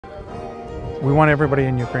We want everybody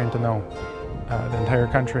in Ukraine to know, the entire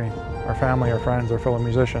country, our family, our friends, our fellow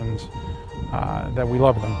musicians, that we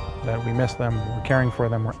love them, that we miss them, we're caring for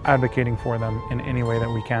them, we're advocating for them in any way that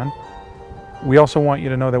we can. We also want you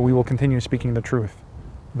to know that we will continue speaking the truth.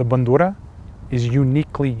 The bandura is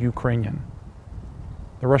uniquely Ukrainian.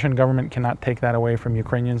 The Russian government cannot take that away from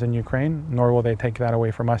Ukrainians in Ukraine, nor will they take that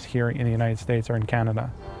away from us here in the United States or in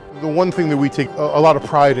Canada. The one thing that we take a lot of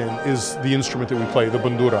pride in is the instrument that we play, the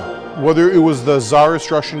bandura. Whether it was the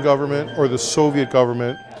Tsarist Russian government or the Soviet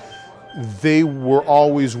government, they were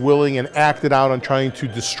always willing and acted out on trying to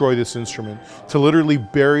destroy this instrument, to literally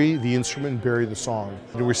bury the instrument and bury the song.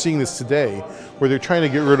 And we're seeing this today, where they're trying to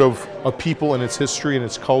get rid of a people and its history and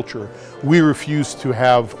its culture. We refuse to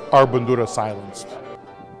have our bandura silenced.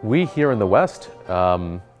 We here in the West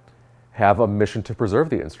have a mission to preserve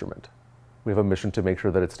the instrument. We have a mission to make sure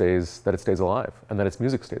that it stays alive and that its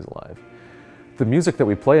music stays alive. The music that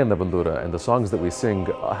we play in the bandura and the songs that we sing,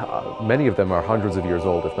 many of them are hundreds of years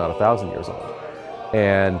old, if not 1,000 years old.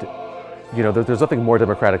 And you know, there's nothing more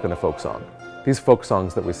democratic than a folk song. These folk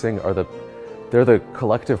songs that we sing they're the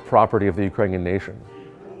collective property of the Ukrainian nation,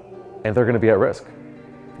 and they're going to be at risk.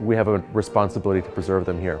 We have a responsibility to preserve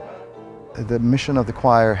them here. The mission of the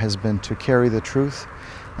choir has been to carry the truth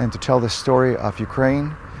and to tell the story of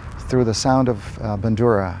Ukraine through the sound of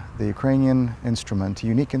bandura, the Ukrainian instrument, a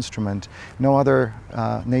unique instrument. No other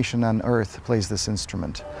nation on earth plays this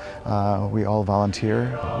instrument. We all volunteer.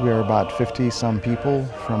 We are about 50-some people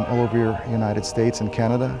from all over the United States and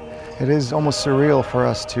Canada. It is almost surreal for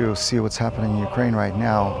us to see what's happening in Ukraine right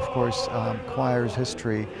now. Of course, choir's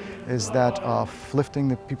history is that of lifting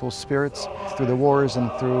the people's spirits through the wars and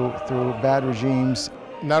through bad regimes.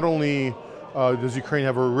 Not only does Ukraine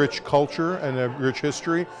have a rich culture and a rich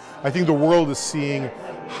history, I think the world is seeing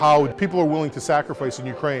how people are willing to sacrifice in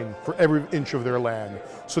Ukraine for every inch of their land.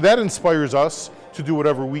 So that inspires us to do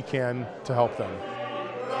whatever we can to help them.